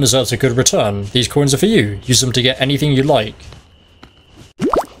investment deserves a good return. These coins are for you. Use them to get anything you like.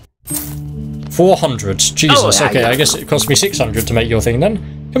 400. Jesus, okay, I guess it cost me 600 to make your thing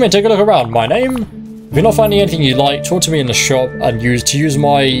then. Come in, take a look around. My name? If you're not finding anything you like, talk to me in the shop and use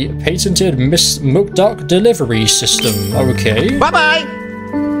my patented Miss McDuck delivery system. Okay. Bye-bye.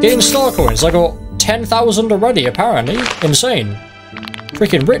 Getting star coins. I got 10,000 already, apparently. Insane.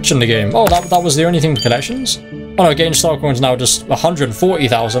 Freaking rich in the game. Oh, that was the only thing with collections? Oh no, getting star coins now just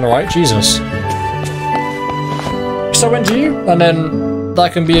 140,000, alright, Jesus. So into you, and then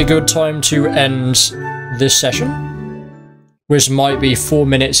that can be a good time to end this session, which might be 4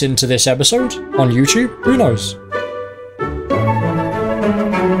 minutes into this episode on YouTube. Who knows?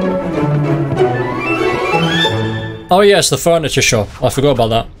 Oh yes, the furniture shop. I forgot about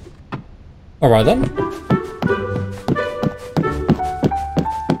that. Alright then.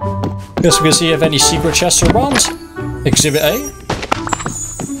 Guess we can see if any secret chests are around. Exhibit A.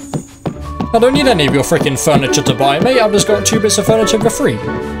 I don't need any of your freaking furniture to buy, mate. I've just got 2 bits of furniture for free.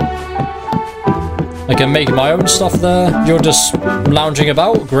 I can make my own stuff there. You're just lounging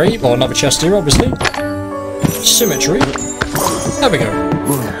about. Great. Well, another chest here, obviously. Symmetry. There we go.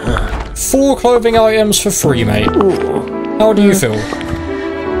 4 clothing items for free, mate. How do you feel?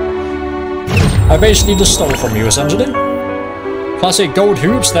 I basically just stole from you, essentially. Classic gold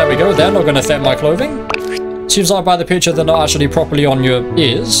hoops. There we go. They're not going to fit my clothing. Seems like by the picture they're not actually properly on your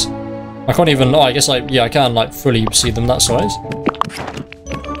ears. I can't even... Oh, I guess yeah, I can like fully see them that size.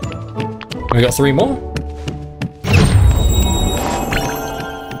 We got 3 more.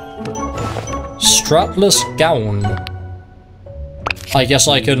 Strapless gown. I guess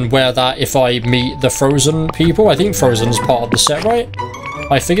I can wear that if I meet the Frozen people. I think Frozen's part of the set, right?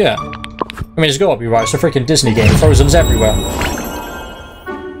 I forget. I mean, it's gotta be right. It's a freaking Disney game. Frozen's everywhere.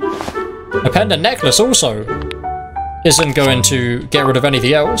 A pendant necklace also isn't going to get rid of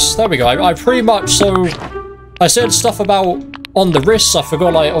anything else. There we go. I pretty much... So, I said stuff about on the wrists. I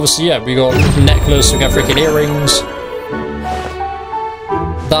forgot, like, obviously, yeah, we got necklace, we got freaking earrings.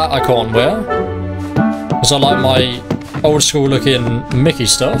 That I can't wear. Because I like my old school looking Mickey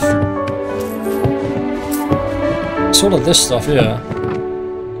stuff. It's all of this stuff, yeah.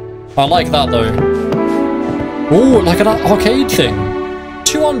 I like that though. Ooh, like an arcade thing.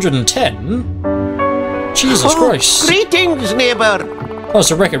 210? Jesus Christ. Greetings, neighbour. Oh,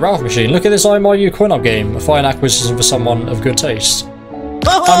 it's a Wreck-It Ralph machine. Look at this IMRU coin-up game. A fine acquisition for someone of good taste.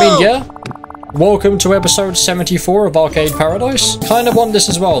 I mean, yeah. Welcome to episode 74 of Arcade Paradise. Kind of want this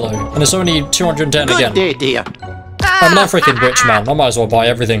as well, though. And it's only 210 Good again. day, dear. I'm not freaking rich, man. I might as well buy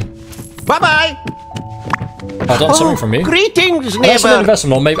everything. Bye-bye. I've done something from me. Greetings, That's an neighbour.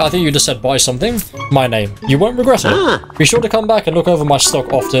 investment, or maybe I think you just said buy something. My name. You won't regret it. Be sure to come back and look over my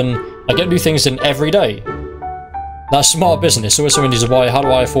stock often. I get new things in every day. That's smart business. Always something needs to buy. How do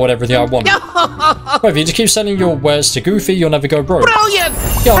I afford everything I want? Well, if you just keep sending your wares to Goofy, you'll never go broke. Brilliant!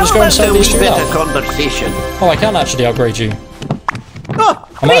 Yeah, I'll just go and sell these to you now. Conversation. Oh, I can actually upgrade you. Oh,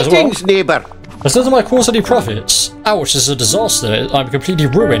 I might as well. greetings, neighbour. As those are my quarterly profits. Ouch, this is a disaster. I'm completely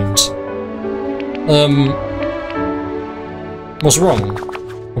ruined. What's wrong?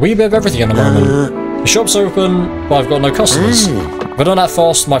 A wee bit of everything at the moment. The shop's open, but I've got no customers. If I don't act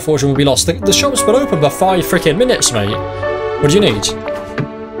fast, my fortune will be lost. The shop's been open for 5 freaking minutes, mate. What do you need?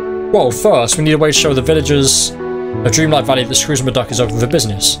 Well, first, we need a way to show the villagers of Dreamlight Valley that Scrooge McDuck is open for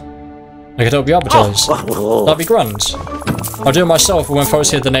business. I could help you advertise. That'd be grand. I'll do it myself, but when folks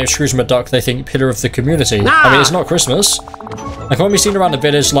hear the name Scrooge McDuck, they think pillar of the community. I mean, it's not Christmas. I can't be seen around the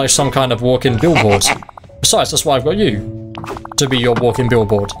village like some kind of walking billboard. Besides, that's why I've got you to be your walking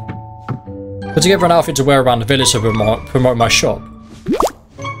billboard. Put together an outfit to wear around the village to promote my shop.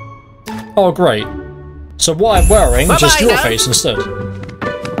 Oh, great. So what I'm wearing, just your face instead.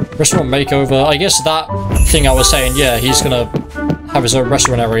 Restaurant makeover. I guess that thing I was saying, yeah, he's gonna have his own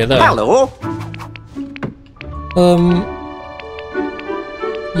restaurant area there. Hello.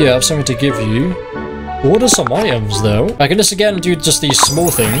 Yeah, I have something to give you. Order some items though. I can just again do just these small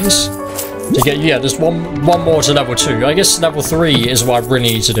things to get, yeah, just one more to level 2. I guess level 3 is what I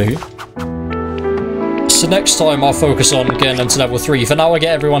really need to do. So next time I'll focus on getting them to level 3. For now I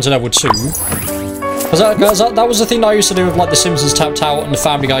get everyone to level 2. That was the thing that I used to do with like the Simpsons Tapped Out and the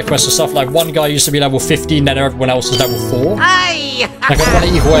Family Guy quest and stuff. Like one guy used to be level 15, then everyone else is level 4. Aye. Like I want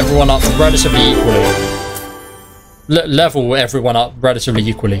to equal everyone up relatively equally. Level everyone up relatively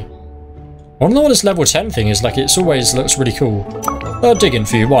equally. I don't know what this level 10 thing is, like it always looks really cool. Digging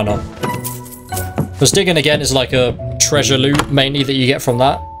for you, why not? Because digging again is like a treasure loot mainly that you get from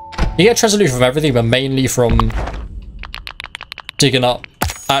that. You get treasure loot from everything, but mainly from digging up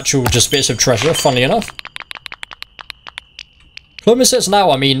actual just bits of treasure, funnily enough. Clothing sets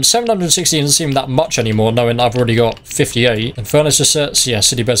now, I mean, 716 doesn't seem that much anymore, knowing I've already got 58. And furniture sets, yeah,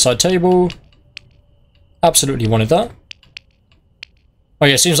 city bedside table. Absolutely wanted that. Oh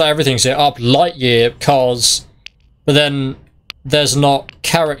yeah, it seems like everything's here. Up, light year, cars. But then there's not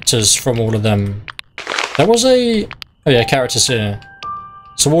characters from all of them. There was a... Oh yeah, characters here.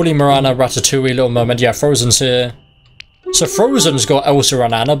 So Wally, Moana, Ratatouille, Little Mermaid. Yeah, Frozen's here. So Frozen's got Elsa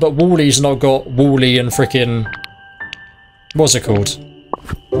and Anna, but Wally's not got Wally and frickin'... What's it called?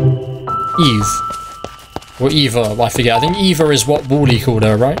 Eve. Or Eva, I forget. I think Eva is what Wally called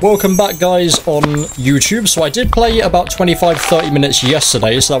her, right? Welcome back, guys, on YouTube. So I did play about 25-30 minutes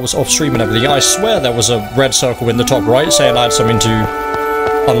yesterday, so that was off stream and everything. I swear there was a red circle in the top right saying I had something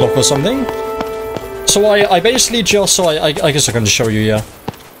to unlock or something. So I basically just... So I guess I can just show you, yeah.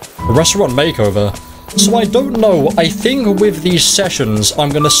 A restaurant makeover. So I don't know, I think with these sessions,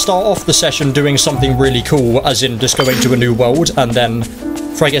 I'm going to start off the session doing something really cool, as in just going to a new world, and then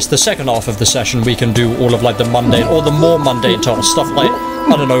for I guess the second half of the session we can do all of like the mundane, or the more mundane tasks, stuff like,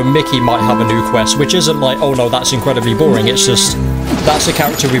 I don't know, Mickey might have a new quest, which isn't like, oh no, that's incredibly boring, it's just, that's a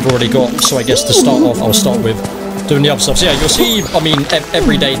character we've already got, so I guess to start off, I'll start with doing the other stuff. So yeah, you'll see, I mean,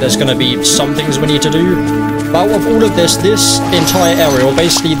 every day there's going to be some things we need to do. But out of all of this entire area, or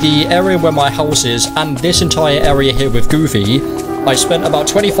basically the area where my house is, and this entire area here with Goofy, I spent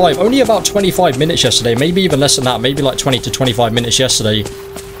about only about 25 minutes yesterday, maybe even less than that, maybe like 20 to 25 minutes yesterday,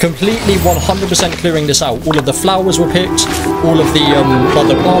 completely 100% clearing this out. All of the flowers were picked, all of the, like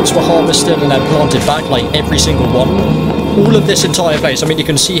the plants were harvested and then planted back, like every single one. All of this entire place, I mean, you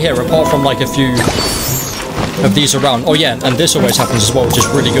can see here, apart from like a few of these around. Oh yeah, and this always happens as well, which is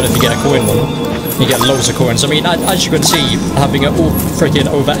really good if you get a coin one. You get loads of coins. I mean, as you can see, having freaking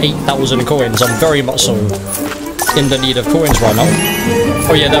over 8,000 coins, I'm very much so in the need of coins right now.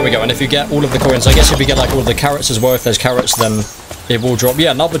 Oh yeah, there we go. And if you get all of the coins, I guess if you get like all of the carrots as well, if there's carrots, then it will drop. Yeah,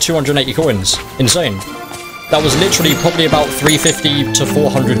 another 280 coins. Insane. That was literally probably about 350 to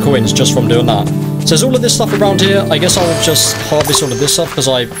 400 coins just from doing that. So there's all of this stuff around here. I guess I'll just harvest all of this stuff because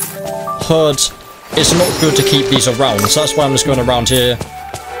I heard it's not good to keep these around. So that's why I'm just going around here.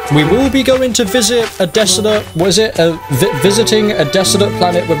 We will be going to visit a desolate, visiting a desolate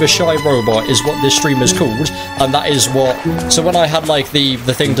planet with a shy robot is what this stream is called, and that is what, so when I had like the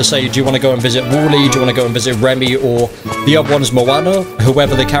thing to say, do you want to go and visit Wally, do you want to go and visit Remy, or the other one's Moana,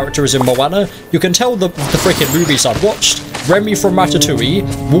 whoever the character is in Moana, you can tell the freaking movies I've watched. Remy from Ratatouille,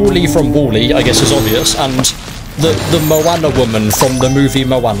 Wally from Wally, I guess is obvious, and the Moana woman from the movie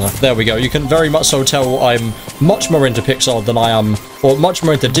Moana. There we go. You can very much so tell I'm much more into Pixar than I am, or much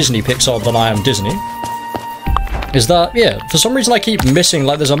more into Disney Pixar than I am Disney. is that, yeah, for some reason I keep missing,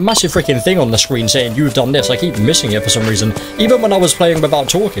 like, there's a massive freaking thing on the screen saying you've done this. I keep missing it for some reason, even when I was playing without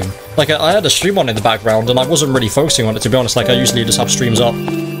talking. Like, I had a stream on in the background, and I wasn't really focusing on it, to be honest. Like, I usually just have streams up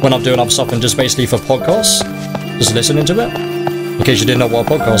when I'm doing other stuff and just basically for podcasts, just listening to it, in case you didn't know what a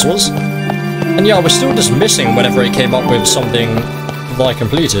podcast was. And yeah, I was still just missing whenever it came up with something that I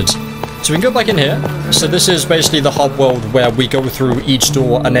completed. So we can go back in here. So this is basically the hub world where we go through each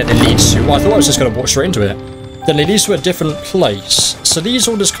door and then it leads to... Well, I thought I was just going to walk straight into it. Then it leads to a different place. So these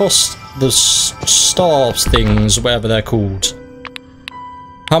all just cost the stars things, whatever they're called.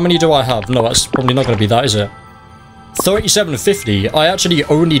 How many do I have? No, that's probably not going to be that, is it? 3750. I actually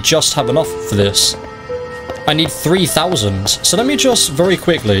only just have enough for this. I need 3,000. So let me just very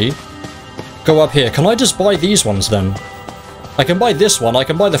quickly go up here. Can I just buy these ones then? I can buy this one. I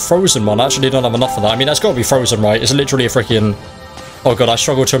can buy the frozen one. I actually don't have enough for that. I mean, that's got to be frozen, right? It's literally a freaking... Oh god, I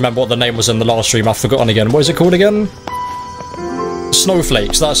struggled to remember what the name was in the last stream. I've forgotten again. What is it called again?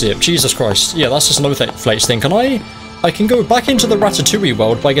 Snowflakes. That's it. Jesus Christ. Yeah, that's the snowflakes thing. Can I can go back into the Ratatouille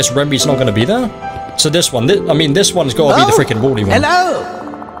world, but I guess Remy's not going to be there. So this one, I mean, this one's got to be the freaking Wally one. Hello!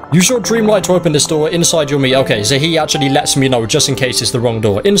 Use your Dreamlight to open this door. Inside you'll meet... Okay, so he actually lets me know just in case it's the wrong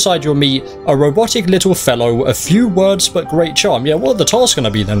door. Inside you'll meet a robotic little fellow, a few words but great charm. Yeah, what are the tasks going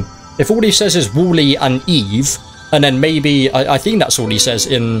to be then? If all he says is Wally and Eve, and then maybe... I think that's all he says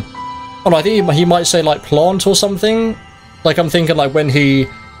in... Oh no, I think he might say like plant or something. Like I'm thinking like when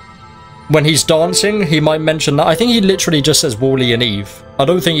he's dancing, he might mention that. I think he literally just says Wally and Eve. I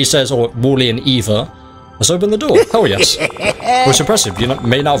don't think he says Wally and Eva. Let's open the door. Oh yes. Most impressive. You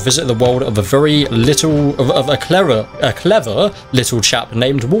may now visit the world of a very little, of a clever little chap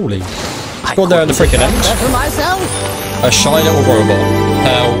named Wally. Got there in the freaking end. For myself? A shy little robot.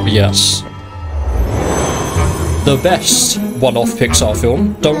 Hell yes. The best one-off Pixar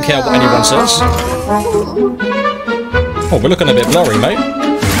film. Don't care what anyone says. Oh, we're looking a bit blurry, mate.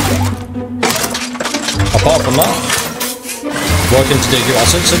 Apart from that, working to dig you out.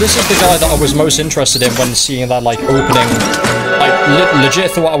 So this is the guy that I was most interested in when seeing that, like, opening. I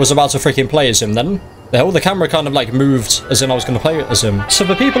legit thought I was about to freaking play as him then. The hell, the camera kind of, like, moved as in I was going to play as him. So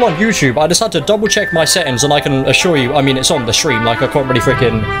for people on YouTube, I just had to double check my settings, and I can assure you, I mean, it's on the stream, like, I can't really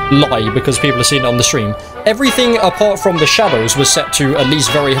freaking lie because people have seen it on the stream. Everything apart from the shadows was set to at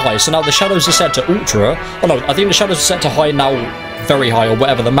least very high. So now the shadows are set to ultra. Oh no, I think the shadows are set to high now, very high, or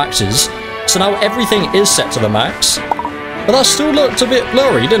whatever the max is. So now everything is set to the max. But that still looked a bit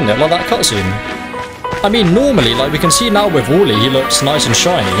blurry, didn't it? Like that cutscene. I mean, normally, like we can see now with Wally, he looks nice and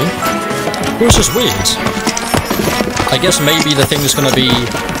shiny. It was just weird. I guess maybe the thing's gonna be...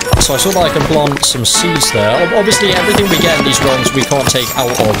 So I saw that I can plant some seeds there. Obviously, everything we get in these realms we can't take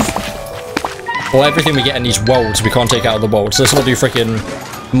out of... Or everything we get in these worlds we can't take out of the world. So let's not do freaking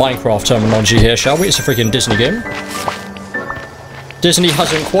Minecraft terminology here, shall we? It's a freaking Disney game. Disney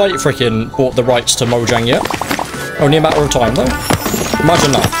hasn't quite freaking bought the rights to Mojang yet. Only a matter of time, though.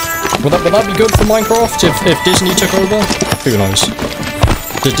 Imagine that. Would that be good for Minecraft if Disney took over? Who knows?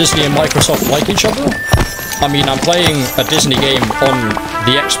 Does Disney and Microsoft like each other? I mean, I'm playing a Disney game on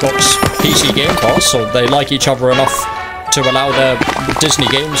the Xbox PC Game Pass, so they like each other enough to allow their Disney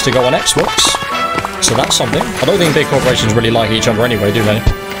games to go on Xbox. So that's something. I don't think big corporations really like each other anyway, do they?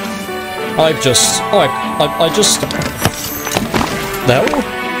 I just... The hell?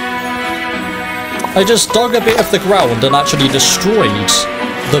 I just dug a bit of the ground and actually destroyed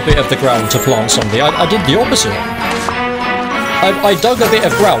the bit of the ground to plant something. I did the opposite. I dug a bit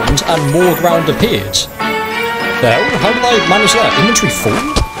of ground and more ground appeared. The hell? How did I manage that? Inventory full?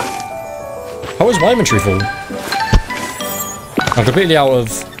 How is my inventory full? I'm completely out of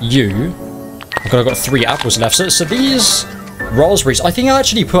you. I've got 3 apples left. So these raspberries, I think I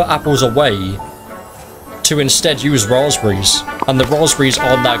actually put apples away to instead use raspberries. And the raspberries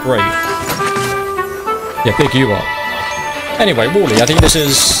aren't that great. Yeah, pick you up. Anyway, Wally, I think this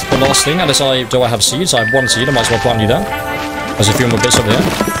is the last thing. Unless do I have seeds? I have 1 seed. I might as well plant you there. There's a few more bits over here.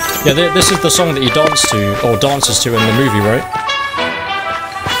 Yeah, this is the song that he dances to in the movie, right?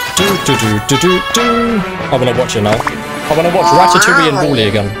 Do do do do do do. I want to watch it now. I want to watch Ratatouille and Wally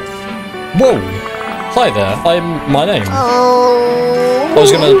again. Whoa! Hi there. My name. I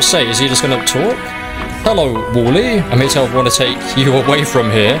was gonna say, is he just gonna talk? Hello, Wally. I'm here to help. Want to take you away from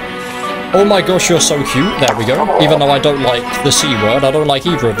here. Oh my gosh, you're so cute. There we go. Even though I don't like the C word, I don't like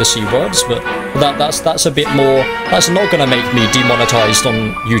either of the C words, but that's a bit more... That's not going to make me demonetized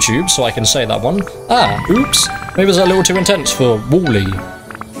on YouTube, so I can say that one. Ah, oops. Maybe it's a little too intense for Wally.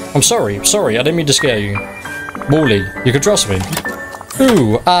 I'm sorry, I didn't mean to scare you. Wally, you can trust me.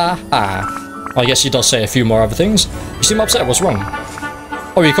 Ooh, ah. I guess he does say a few more other things. You seem upset, what's wrong?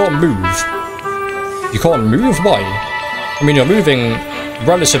 Oh, you can't move. You can't move? Why? I mean, you're moving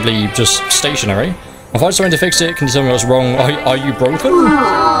relatively just stationary. If I was trying to fix it, can you tell me what's wrong? Are you broken?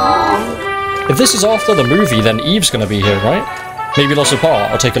 If this is after the movie, then Eve's gonna be here, right? Maybe lost a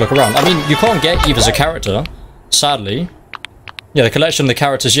part. I'll take a look around. I mean, you can't get Eve as a character, sadly. Yeah, the collection of the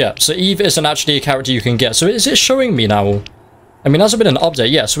characters, yeah. So Eve isn't actually a character you can get. So is it showing me now? I mean, has it been an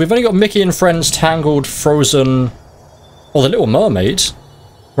update? Yeah, so we've only got Mickey and Friends, Tangled, Frozen, or The Little Mermaid,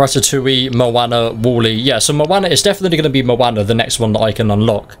 Ratatouille, Moana, Wall-E. Yeah, so Moana is definitely going to be Moana, the next one that I can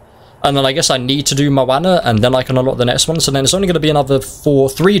unlock. And then I guess I need to do Moana, and then I can unlock the next one. So then it's only going to be another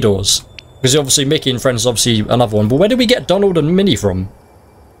 3 doors. Because obviously Mickey and Friends is obviously another one. But where did we get Donald and Minnie from?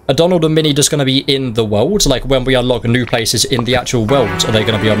 Are Donald and Minnie just going to be in the world? Like when we unlock new places in the actual world, are they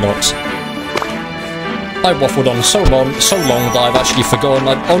going to be unlocked? I waffled on so long that I've actually forgotten.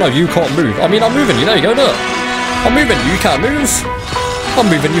 Oh no, you can't move. I mean, I'm moving you. There you go, look. I'm moving you. You can't move. I'm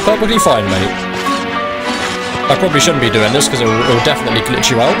moving you perfectly fine, mate. I probably shouldn't be doing this because it'll definitely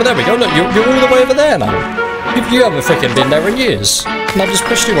glitch you out. But there we go. Look, you're all the way over there now. You haven't freaking been there in years. And I've just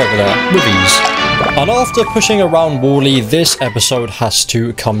pushed you over there with ease. And after pushing around Wall-E, this episode has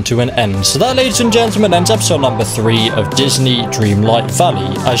to come to an end. So that, ladies and gentlemen, ends episode number 3 of Disney Dreamlight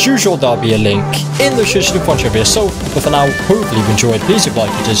Valley. As usual, there'll be a link in the description to watch over yourself. But for now, hopefully you've enjoyed. Please if you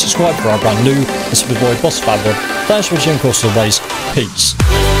like it, subscribe for our brand new. This is the boy, Boss Fatwod. Thanks for watching, of course, always. Peace.